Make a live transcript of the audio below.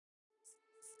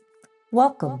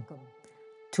Welcome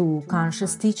to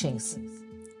Conscious Teachings,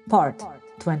 Part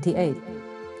 28.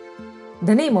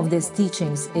 The name of these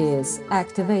teachings is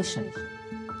Activation.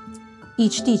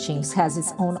 Each teaching has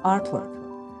its own artwork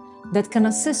that can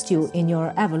assist you in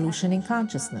your evolution in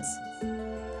consciousness.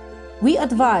 We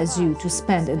advise you to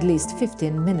spend at least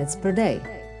 15 minutes per day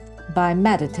by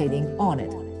meditating on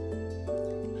it.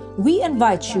 We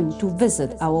invite you to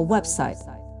visit our website,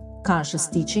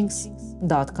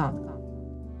 consciousteachings.com.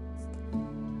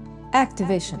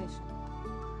 Activation.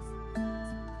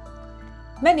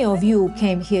 Many of you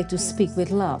came here to speak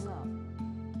with love.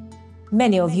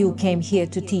 Many of you came here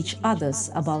to teach others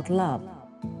about love,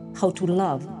 how to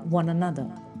love one another.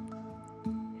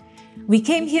 We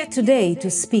came here today to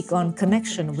speak on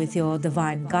connection with your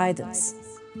divine guidance.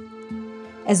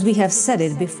 As we have said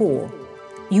it before,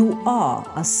 you are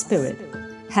a spirit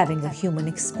having a human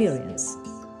experience.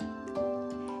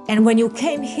 And when you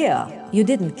came here, you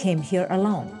didn't came here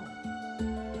alone.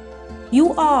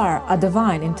 You are a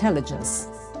divine intelligence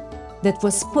that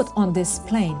was put on this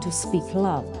plane to speak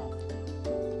love.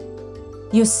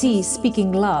 You see,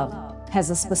 speaking love has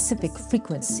a specific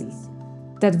frequency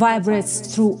that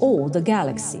vibrates through all the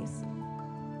galaxy.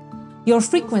 Your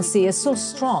frequency is so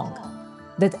strong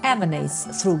that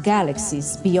emanates through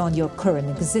galaxies beyond your current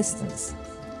existence.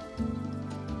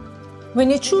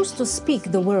 When you choose to speak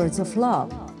the words of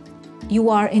love, you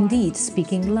are indeed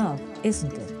speaking love,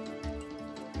 isn't it?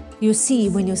 You see,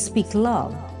 when you speak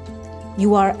love,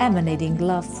 you are emanating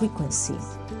love frequency.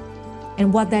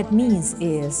 And what that means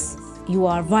is you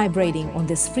are vibrating on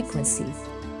this frequency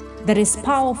that is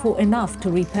powerful enough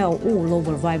to repel all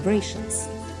over vibrations.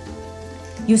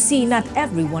 You see, not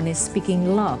everyone is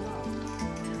speaking love.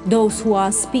 Those who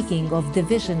are speaking of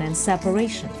division and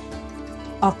separation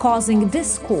are causing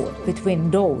discord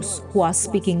between those who are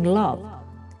speaking love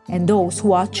and those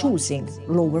who are choosing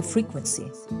lower frequency.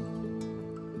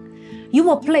 You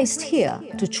were placed here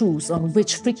to choose on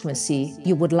which frequency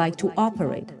you would like to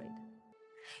operate.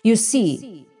 You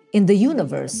see, in the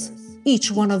universe, each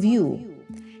one of you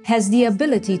has the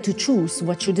ability to choose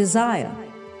what you desire.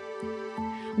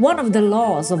 One of the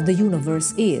laws of the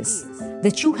universe is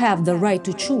that you have the right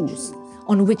to choose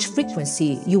on which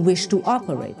frequency you wish to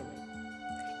operate.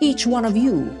 Each one of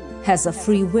you has a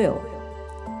free will,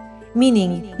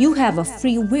 meaning you have a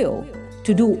free will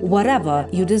to do whatever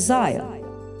you desire.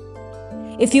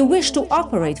 If you wish to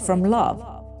operate from love,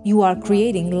 you are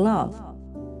creating love.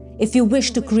 If you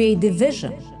wish to create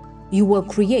division, you will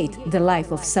create the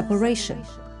life of separation.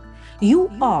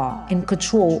 You are in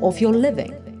control of your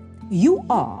living. You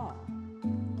are.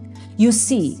 You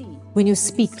see, when you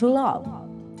speak love,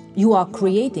 you are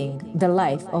creating the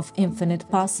life of infinite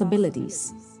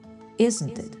possibilities,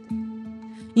 isn't it?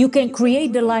 You can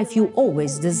create the life you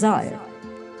always desire.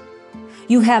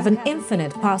 You have an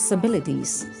infinite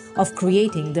possibilities of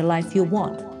creating the life you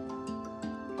want.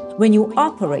 When you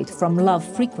operate from love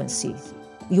frequency,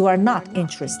 you are not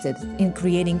interested in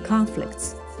creating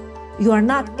conflicts. You are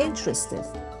not interested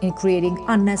in creating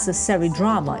unnecessary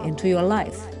drama into your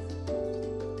life.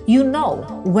 You know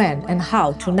when and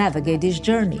how to navigate this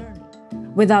journey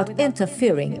without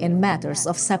interfering in matters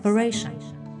of separation.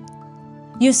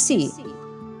 You see,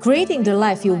 creating the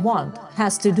life you want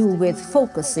has to do with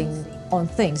focusing on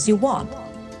things you want.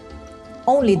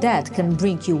 Only that can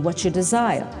bring you what you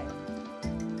desire.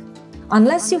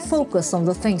 Unless you focus on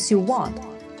the things you want,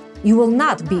 you will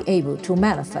not be able to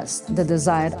manifest the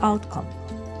desired outcome.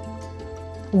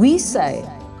 We say,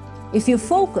 if you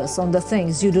focus on the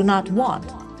things you do not want,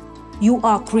 you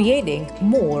are creating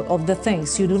more of the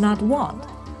things you do not want.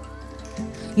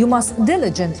 You must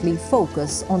diligently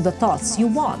focus on the thoughts you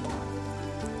want.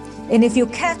 And if you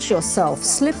catch yourself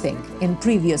slipping in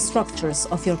previous structures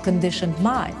of your conditioned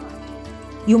mind,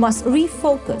 you must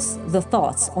refocus the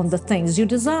thoughts on the things you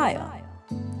desire.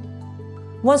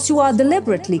 Once you are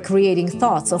deliberately creating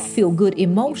thoughts of feel-good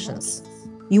emotions,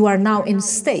 you are now in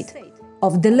state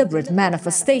of deliberate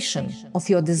manifestation of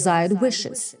your desired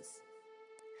wishes.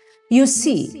 You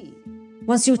see,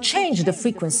 once you change the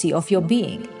frequency of your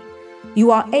being,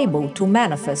 you are able to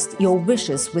manifest your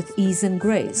wishes with ease and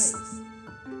grace,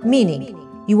 meaning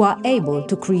you are able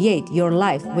to create your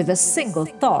life with a single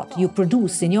thought you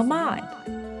produce in your mind.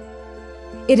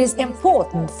 It is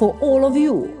important for all of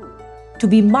you to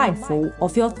be mindful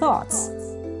of your thoughts.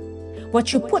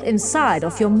 What you put inside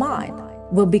of your mind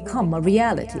will become a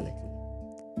reality.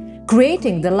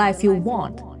 Creating the life you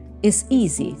want is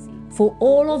easy for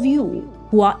all of you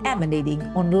who are emanating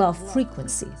on love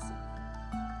frequency.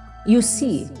 You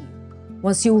see,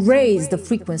 once you raise the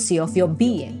frequency of your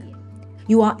being,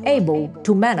 you are able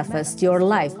to manifest your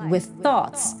life with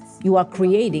thoughts you are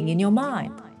creating in your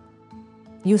mind.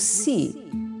 You see,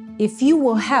 if you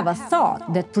will have a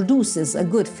thought that produces a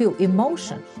good feel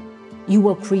emotion, you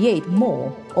will create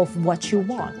more of what you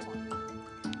want.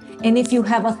 And if you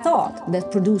have a thought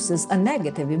that produces a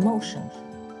negative emotion,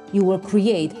 you will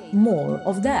create more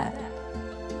of that.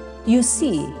 You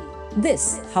see,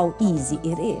 this how easy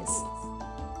it is.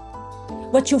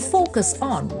 What you focus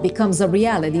on becomes a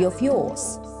reality of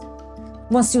yours.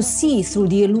 Once you see through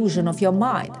the illusion of your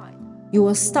mind, you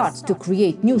will start to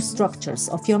create new structures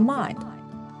of your mind.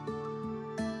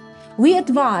 We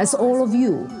advise all of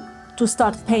you to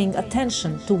start paying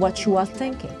attention to what you are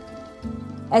thinking.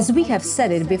 As we have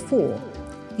said it before,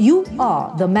 you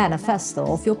are the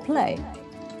manifesto of your play.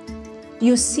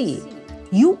 You see,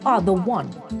 you are the one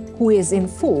who is in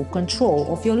full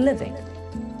control of your living.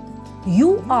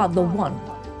 You are the one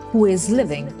who is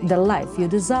living the life you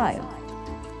desire.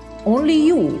 Only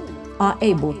you are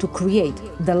able to create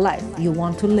the life you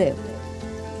want to live.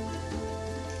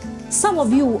 Some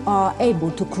of you are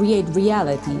able to create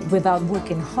reality without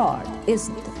working hard,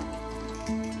 isn't it?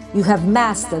 You have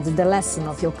mastered the lesson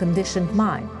of your conditioned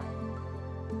mind.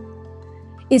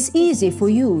 It's easy for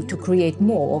you to create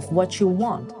more of what you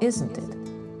want, isn't it?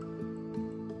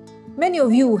 Many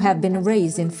of you have been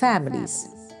raised in families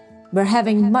where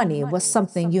having money was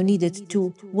something you needed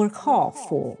to work hard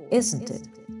for, isn't it?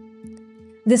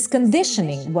 This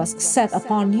conditioning was set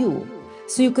upon you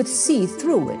so you could see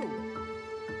through it.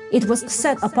 It was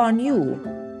set upon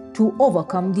you to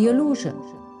overcome the illusion,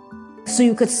 so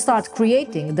you could start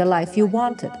creating the life you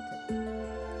wanted.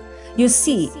 You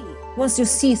see, once you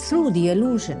see through the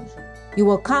illusion, you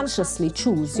will consciously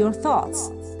choose your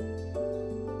thoughts.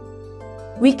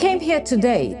 We came here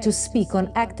today to speak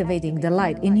on activating the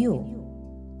light in you.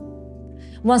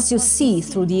 Once you see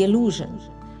through the illusion,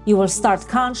 you will start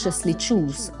consciously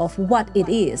choose of what it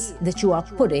is that you are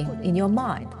putting in your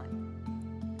mind.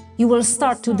 You will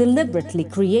start to deliberately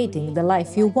creating the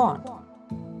life you want.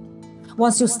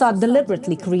 Once you start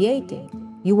deliberately creating,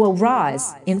 you will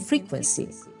rise in frequency.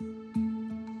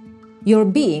 Your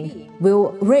being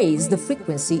will raise the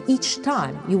frequency each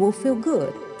time you will feel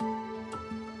good.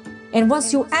 And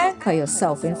once you anchor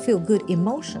yourself in feel-good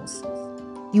emotions,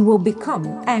 you will become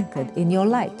anchored in your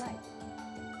light.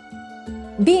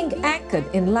 Being anchored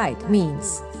in light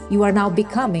means you are now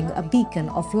becoming a beacon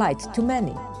of light to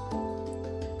many.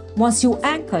 Once you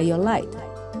anchor your light,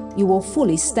 you will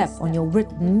fully step on your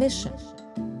written mission.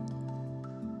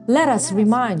 Let us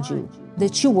remind you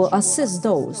that you will assist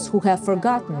those who have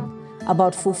forgotten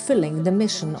about fulfilling the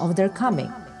mission of their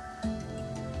coming.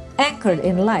 Anchored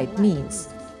in light means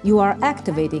you are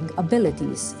activating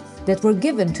abilities that were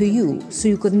given to you so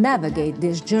you could navigate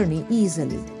this journey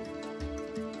easily.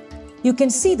 You can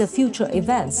see the future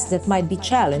events that might be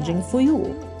challenging for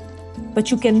you,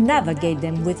 but you can navigate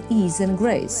them with ease and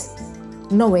grace,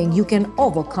 knowing you can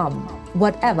overcome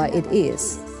whatever it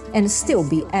is and still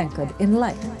be anchored in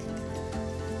light.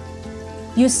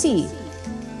 You see,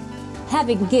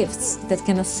 having gifts that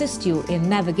can assist you in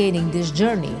navigating this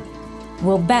journey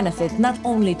will benefit not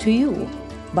only to you,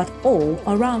 but all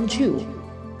around you.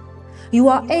 You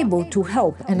are able to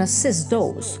help and assist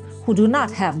those who do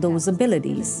not have those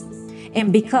abilities.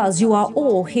 And because you are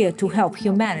all here to help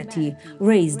humanity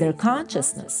raise their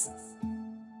consciousness,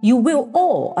 you will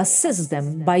all assist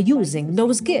them by using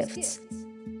those gifts.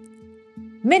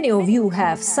 Many of you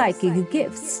have psychic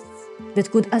gifts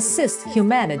that could assist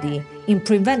humanity in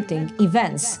preventing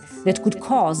events that could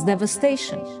cause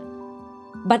devastation.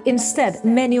 But instead,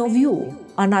 many of you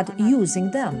are not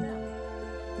using them.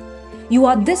 You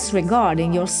are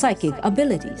disregarding your psychic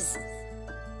abilities.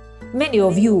 Many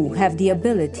of you have the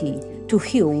ability to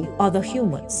heal other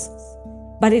humans,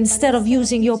 but instead of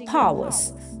using your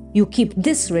powers, you keep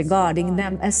disregarding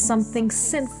them as something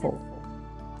sinful.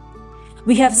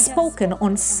 We have spoken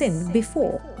on sin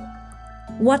before.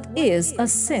 What is a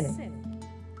sin?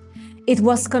 It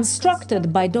was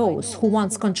constructed by those who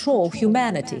once controlled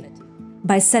humanity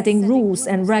by setting rules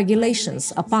and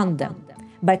regulations upon them,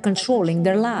 by controlling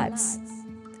their lives.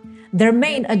 Their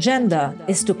main agenda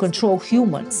is to control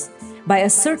humans by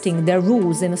asserting their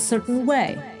rules in a certain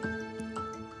way.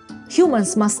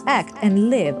 Humans must act and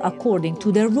live according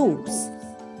to their rules.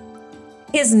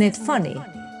 Isn't it funny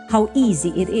how easy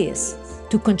it is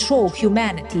to control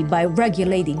humanity by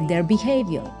regulating their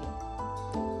behavior?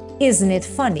 Isn't it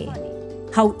funny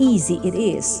how easy it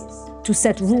is to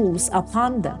set rules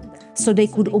upon them so they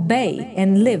could obey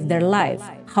and live their life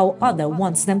how others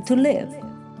want them to live?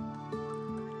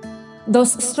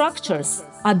 Those structures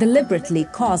are deliberately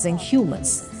causing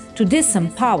humans to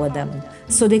disempower them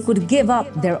so they could give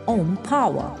up their own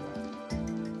power.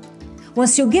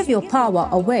 Once you give your power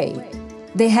away,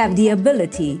 they have the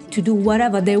ability to do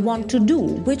whatever they want to do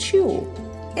with you,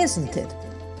 isn't it?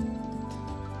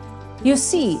 You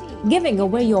see, giving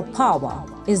away your power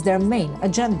is their main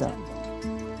agenda.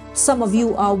 Some of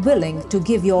you are willing to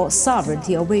give your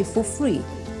sovereignty away for free.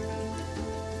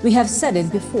 We have said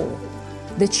it before,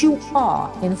 that you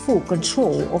are in full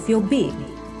control of your being.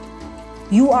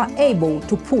 You are able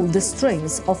to pull the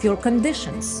strings of your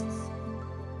conditions.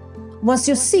 Once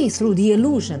you see through the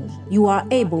illusion, you are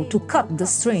able to cut the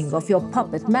string of your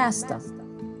puppet master.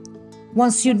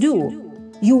 Once you do,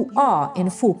 you are in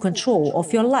full control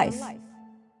of your life.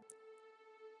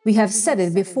 We have said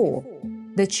it before,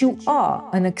 that you are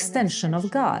an extension of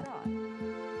God.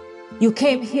 You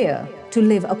came here to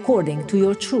live according to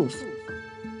your truth.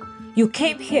 You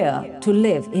came here to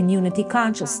live in unity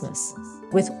consciousness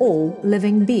with all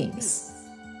living beings.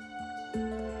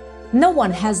 No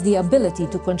one has the ability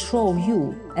to control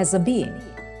you as a being.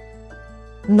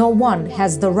 No one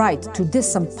has the right to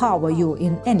disempower you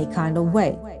in any kind of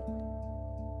way.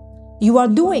 You are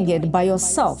doing it by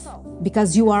yourself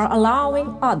because you are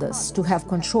allowing others to have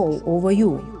control over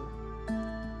you.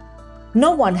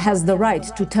 No one has the right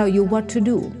to tell you what to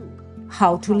do,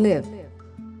 how to live.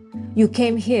 You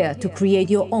came here to create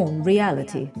your own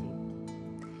reality.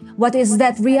 What is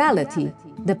that reality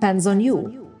depends on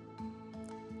you.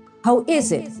 How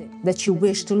is it that you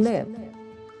wish to live?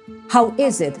 How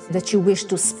is it that you wish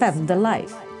to spend the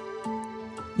life?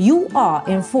 You are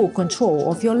in full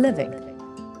control of your living.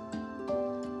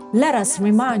 Let us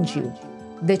remind you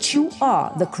that you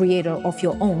are the creator of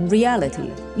your own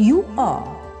reality. You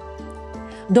are.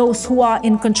 Those who are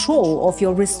in control of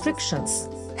your restrictions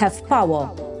have power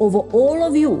over all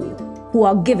of you who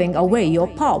are giving away your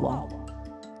power.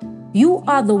 You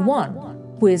are the one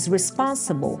who is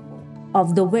responsible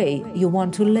of the way you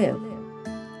want to live.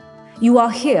 You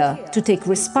are here to take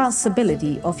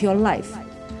responsibility of your life,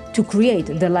 to create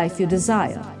the life you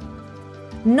desire.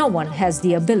 No one has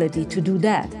the ability to do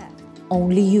that,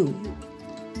 only you.